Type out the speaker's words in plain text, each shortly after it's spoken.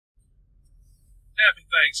Happy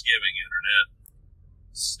Thanksgiving, Internet.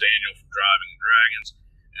 This is Daniel from Driving and Dragons,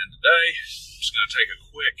 and today I'm just going to take a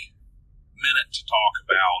quick minute to talk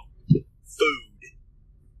about food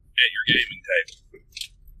at your gaming table.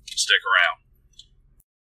 Stick around.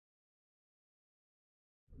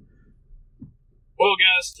 Well,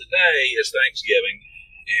 guys, today is Thanksgiving,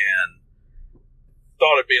 and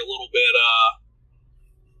thought it'd be a little bit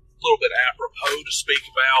apropos to speak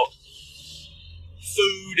about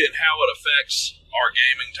food and how it affects our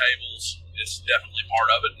gaming tables. It's definitely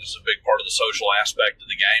part of it. It's a big part of the social aspect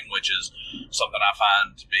of the game, which is something I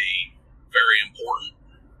find to be very important,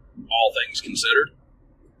 all things considered.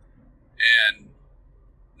 And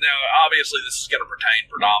now, obviously, this is going to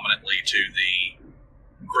pertain predominantly to the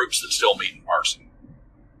groups that still meet in person.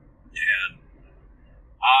 And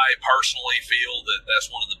I personally feel that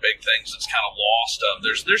that's one of the big things that's kind of lost.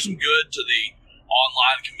 There's some good to the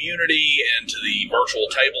online community and to the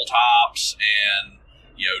virtual tabletops and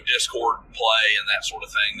Discord play and that sort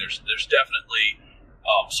of thing. There's definitely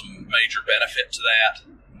some major benefit to that,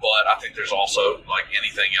 but I think there's also, like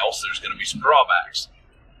anything else, there's going to be some drawbacks.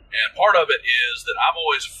 And part of it is that I've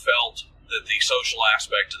always felt that the social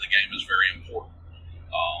aspect of the game is very important.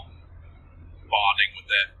 Bonding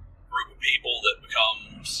with that group of people that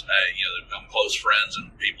becomes that become close friends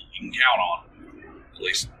and people you can count on, at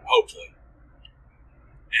least hopefully.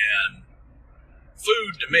 And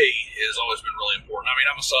food to me has always been really important. I mean,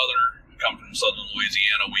 I'm a Southerner. I come from Southern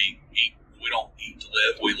Louisiana. We don't eat to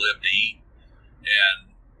live. We live to eat.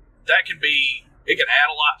 And that can add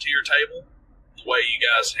a lot to your table, the way you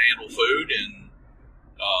guys handle food and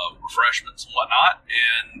refreshments and whatnot.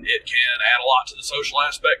 And it can add a lot to the social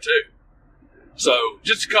aspect too. So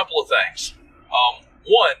just a couple of things.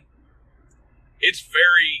 One, it's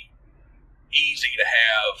very easy to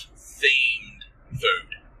have themed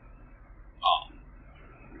food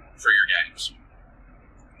for your games.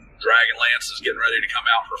 Dragonlance is getting ready to come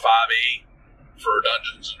out for 5e for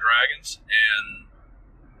Dungeons and Dragons, and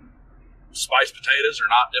spiced potatoes are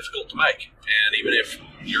not difficult to make. And even if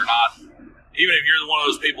you're one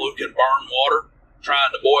of those people who can burn water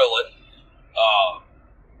trying to boil it,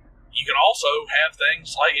 you can also have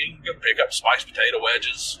things like you can go pick up spiced potato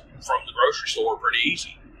wedges from the grocery store pretty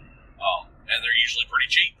easy, and they're usually pretty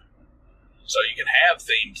cheap. So you can have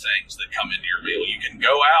themed things that come into your meal. You can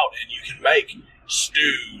go out and you can make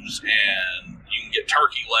stews, and you can get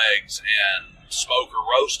turkey legs and smoke or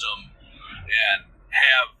roast them and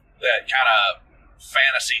have that kind of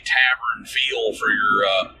fantasy tavern feel for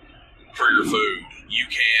your food. You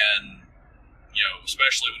can,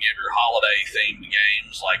 especially when you have your holiday themed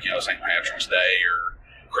games like St. Patrick's Day or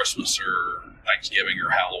Christmas or Thanksgiving or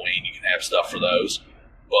Halloween, you can have stuff for those.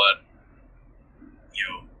 But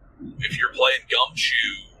if you're playing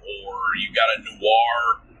Gumshoe or you've got a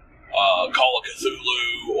noir Call of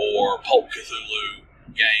Cthulhu or Pulp Cthulhu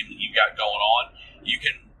game that you've got going on, you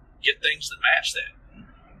can get things that match that.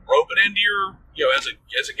 Rope it into your, as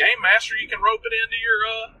a game master, you can rope it into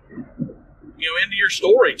your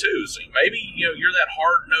story too. So maybe you're that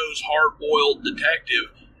hard-nosed, hard-boiled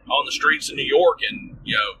detective on the streets of New York, and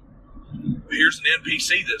here's an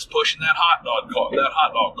NPC that's pushing that hot dog cart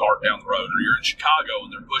down the road, or you're in Chicago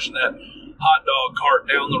and they're pushing that hot dog cart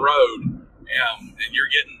down the road, and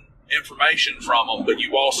you're getting information from them, but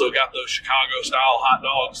you've also got those Chicago-style hot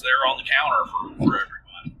dogs there on the counter for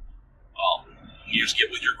everybody. You just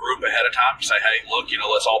get with your group ahead of time and say, hey, look,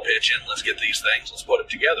 let's all pitch in, let's get these things, let's put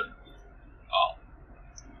it together.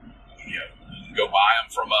 You can go buy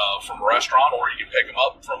them from a restaurant, or you can pick them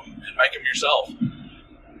up and make them yourself.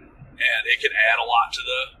 And it can add a lot to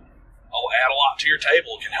your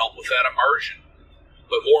table. It can help with that immersion.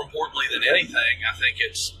 But more importantly than anything, I think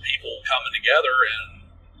it's people coming together and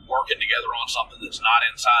working together on something that's not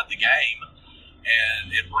inside the game, and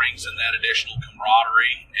it brings in that additional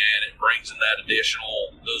camaraderie, and it brings in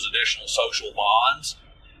those additional social bonds,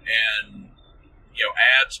 and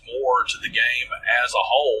adds more to the game as a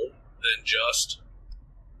whole than just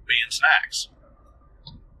being snacks.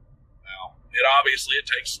 It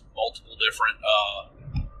takes multiple different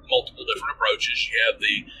approaches. You have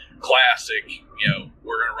the classic,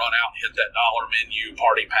 we're going to run out and hit that dollar menu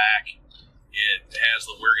party pack. It has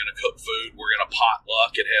the we're going to cook food, we're going to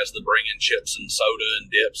potluck. It has the bring in chips and soda and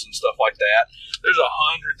dips and stuff like that. There's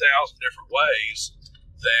 100,000 different ways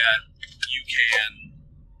that you can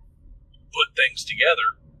put things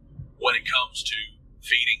together when it comes to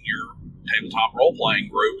feeding your tabletop role-playing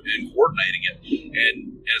group and coordinating it.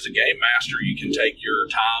 And as a game master, you can take your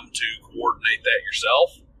time to coordinate that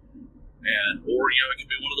yourself, or it could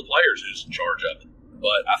be one of the players who's in charge of it.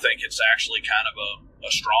 But I think it's actually kind of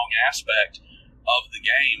a strong aspect of the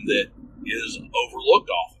game that is overlooked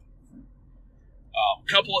often. A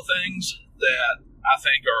couple of things that I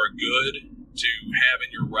think are good to have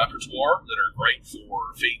in your repertoire that are great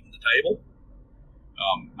for feeding the table.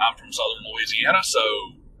 I'm from southern Louisiana, so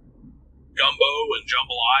gumbo and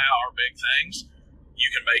jambalaya are big things. You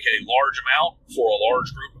can make a large amount for a large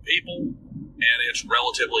group of people, and it's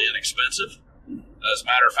relatively inexpensive. As a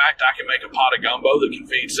matter of fact, I can make a pot of gumbo that can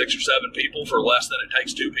feed 6 or 7 people for less than it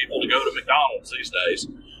takes 2 people to go to McDonald's these days.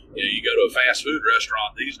 You know, you go to a fast food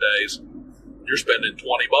restaurant these days, you're spending $20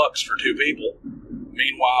 for 2 people.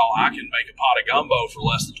 Meanwhile, I can make a pot of gumbo for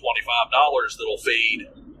less than $25 that'll feed,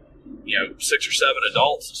 6 or 7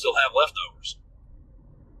 adults and still have leftovers.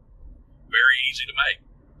 Very easy to make.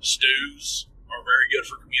 Stews are very good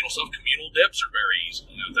for communal stuff. Communal dips are very easy.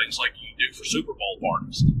 Things like you do for Super Bowl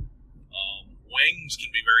parties. Wings can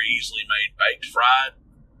be very easily made baked, fried,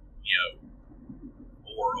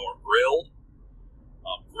 or grilled.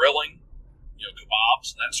 Grilling,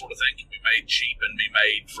 kebabs and that sort of thing can be made cheap and be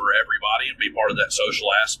made for everybody and be part of that social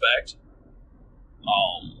aspect.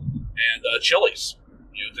 And chilies,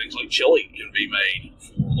 things like chili can be made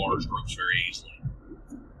for large groups very easily.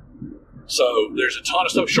 So there's a ton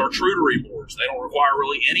of stuff. Charcuterie boards, they don't require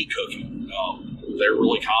really any cooking. They're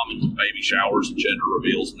really common with baby showers and gender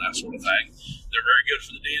reveals and that sort of thing. They're very good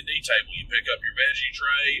for the D&D table. You pick up your veggie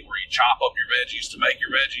tray, or you chop up your veggies to make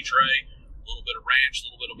your veggie tray. A little bit of ranch, a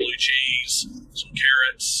little bit of blue cheese, some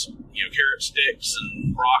carrots, carrot sticks,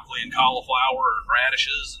 and broccoli and cauliflower and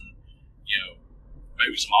radishes, and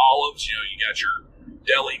maybe some olives. You got your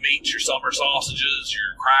deli meats, your summer sausages,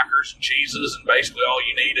 your crackers and cheeses, and basically all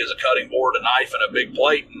you need is a cutting board, a knife, and a big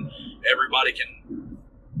plate, and everybody can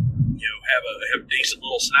have decent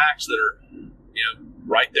little snacks that are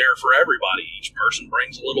right there for everybody. Each person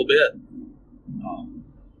brings a little bit.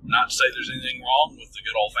 Not to say there's anything wrong with the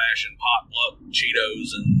good old-fashioned potluck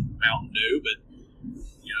Cheetos and Mountain Dew, but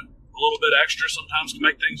a little bit extra sometimes can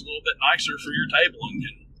make things a little bit nicer for your table and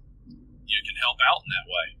can help out in that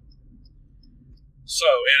way. So,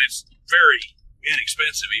 and it's very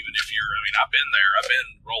inexpensive, even if I've been there. I've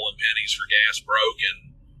been rolling pennies for gas broke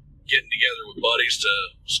and getting together with buddies to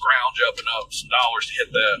scrounge up enough some dollars to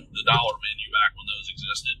hit the dollar menu back when those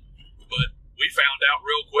existed. But we found out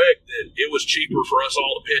real quick that it was cheaper for us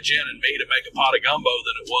all to pitch in and me to make a pot of gumbo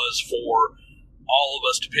than it was for all of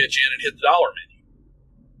us to pitch in and hit the dollar menu.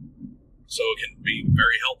 So it can be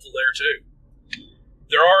very helpful there too.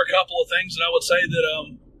 There are a couple of things that I would say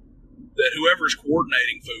that whoever's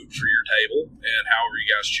coordinating food for your table and however you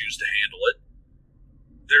guys choose to handle it,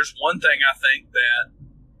 there's one thing I think that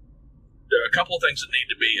there are a couple of things that need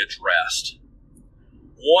to be addressed.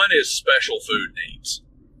 One is special food needs.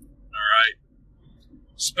 All right.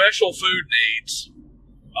 Special food needs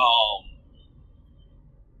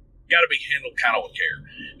got to be handled kind of with care.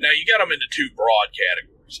 Now, you got them into 2 broad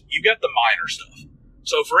categories. You got the minor stuff.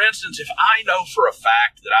 So, for instance, if I know for a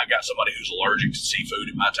fact that I've got somebody who's allergic to seafood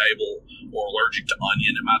at my table or allergic to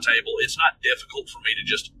onion at my table, it's not difficult for me to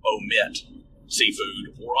just omit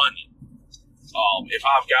seafood or onion. If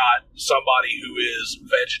I've got somebody who is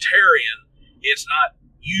vegetarian, it's not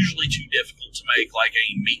usually too difficult to make like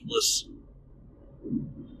a meatless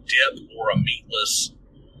dip or a meatless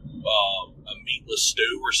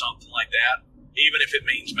stew or something like that, even if it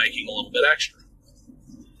means making a little bit extra.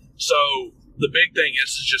 So the big thing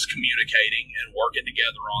is just communicating and working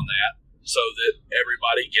together on that so that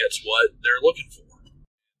everybody gets what they're looking for.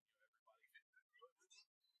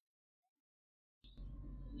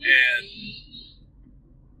 And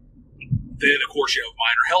then, of course, you have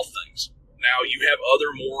minor health things. Now, you have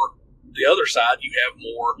the other side, you have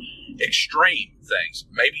more extreme things.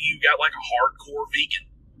 Maybe you got like a hardcore vegan.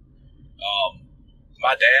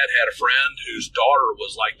 My dad had a friend whose daughter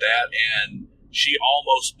was like that, and she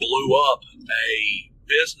almost blew up a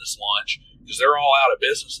business lunch because they're all out of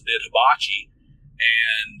business and did hibachi,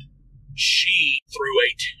 and she threw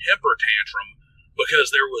a temper tantrum because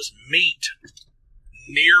there was meat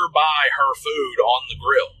nearby her food on the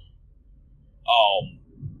grill.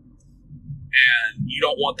 And you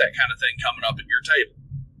don't want that kind of thing coming up at your table.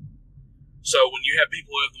 So when you have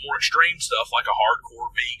people who have the more extreme stuff, like a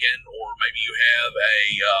hardcore vegan, or maybe you have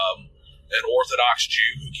an Orthodox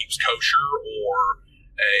Jew who keeps kosher, or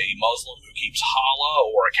a Muslim who keeps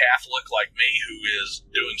challah, or a Catholic like me who is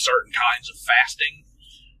doing certain kinds of fasting,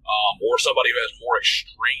 or somebody who has more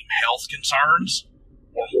extreme health concerns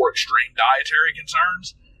or more extreme dietary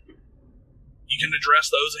concerns, you can address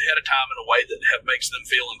those ahead of time in a way that makes them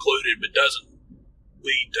feel included, but doesn't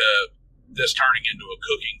lead to this turning into a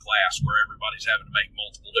cooking class where everybody's having to make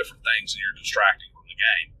multiple different things and you're distracting from the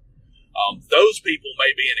game. Those people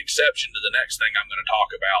may be an exception to the next thing I'm going to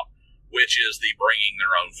talk about, which is the bringing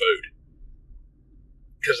their own food.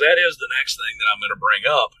 Because that is the next thing that I'm going to bring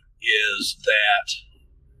up, is that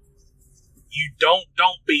you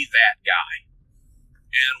don't be that guy.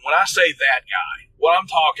 And when I say that guy, what I'm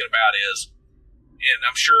talking about is, and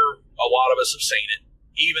I'm sure a lot of us have seen it,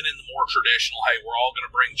 even in the more traditional, hey, we're all going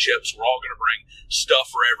to bring chips, we're all going to bring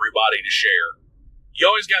stuff for everybody to share. You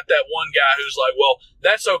always got that one guy who's like, well,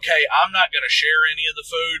 that's okay, I'm not going to share any of the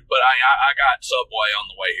food, but I got Subway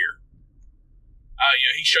on the way here.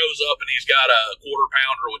 He shows up and he's got a quarter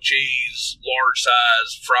pounder with cheese, large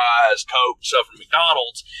size fries, Coke, stuff from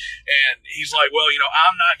McDonald's, and he's like, well,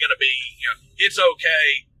 I'm not going to be, it's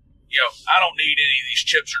okay, I don't need any of these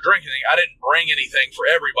chips or drink anything. I didn't bring anything for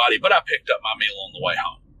everybody, but I picked up my meal on the way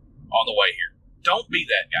home, on the way here. Don't be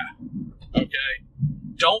that guy, okay?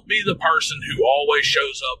 Don't be the person who always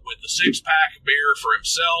shows up with the 6-pack of beer for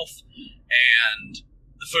himself and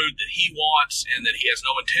the food that he wants and that he has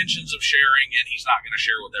no intentions of sharing, and he's not going to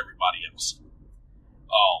share with everybody else.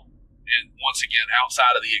 And once again,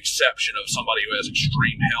 outside of the exception of somebody who has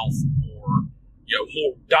extreme health or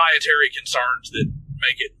more dietary concerns that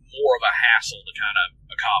make it more of a hassle to kind of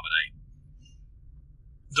accommodate.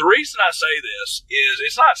 The reason I say this is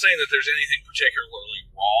it's not saying that there's anything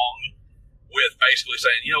particularly wrong with basically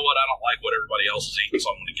saying, you know what, I don't like what everybody else is eating,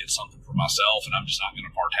 so I'm going to get something for myself and I'm just not going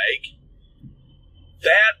to partake.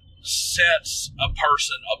 That sets a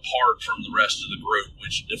person apart from the rest of the group,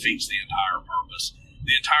 which defeats the entire purpose.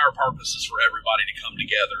 The entire purpose is for everybody to come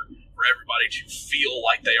together, for everybody to feel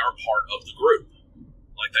like they are part of the group,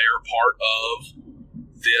 like they are part of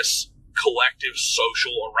this collective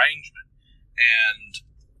social arrangement. And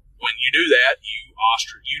when you do that,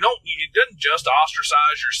 it doesn't just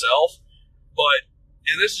ostracize yourself, but,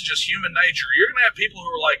 and this is just human nature, you're going to have people who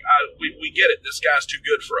are like, we get it, this guy's too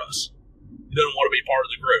good for us. He doesn't want to be part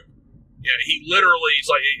of the group. He literally,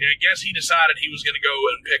 it's like, I guess he decided he was going to go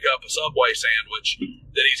and pick up a Subway sandwich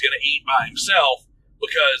that he's going to eat by himself,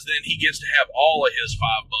 because then he gets to have all of his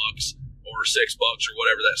 $5 or $6 or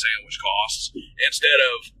whatever that sandwich costs, instead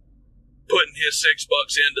of putting his $6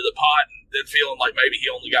 into the pot and then feeling like maybe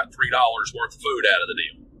he only got $3 worth of food out of the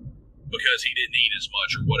deal because he didn't eat as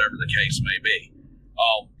much or whatever the case may be.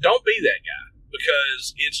 Don't be that guy,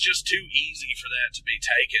 because it's just too easy for that to be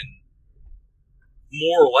taken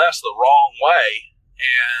more or less the wrong way,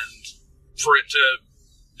 and for it to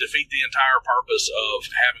defeat the entire purpose of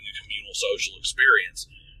having a communal social experience.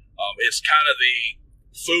 It's kind of the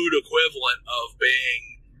food equivalent of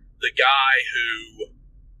being the guy who,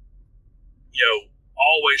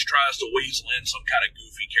 always tries to weasel in some kind of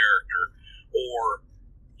goofy character, or,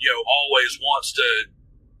 always wants to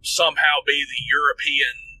somehow be the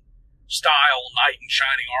European style knight in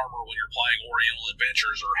shining armor when you're playing Oriental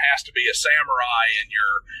Adventures, or has to be a samurai in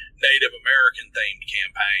your Native American themed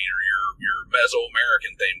campaign or your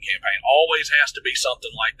Mesoamerican themed campaign. Always has to be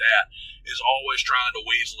something like that, is always trying to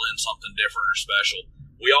weasel in something different or special.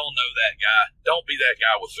 We all know that guy. Don't be that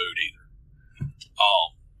guy with food either.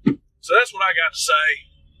 So that's what I got to say.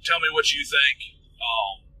 Tell me what you think.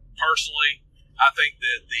 Personally, I think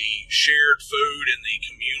that the shared food and the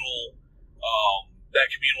communal that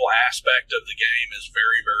communal aspect of the game is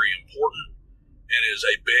very, very important and is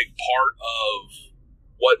a big part of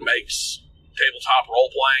what makes tabletop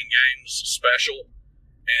role-playing games special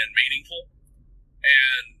and meaningful.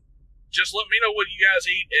 And just let me know what you guys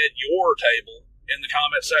eat at your table in the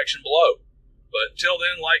comment section below. But till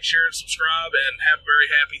then, like, share, and subscribe, and have a very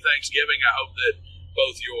happy Thanksgiving. I hope that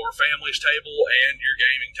both your family's table and your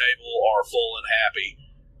gaming table are full and happy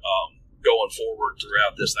going forward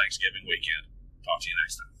throughout this Thanksgiving weekend. Talk to you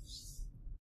next time.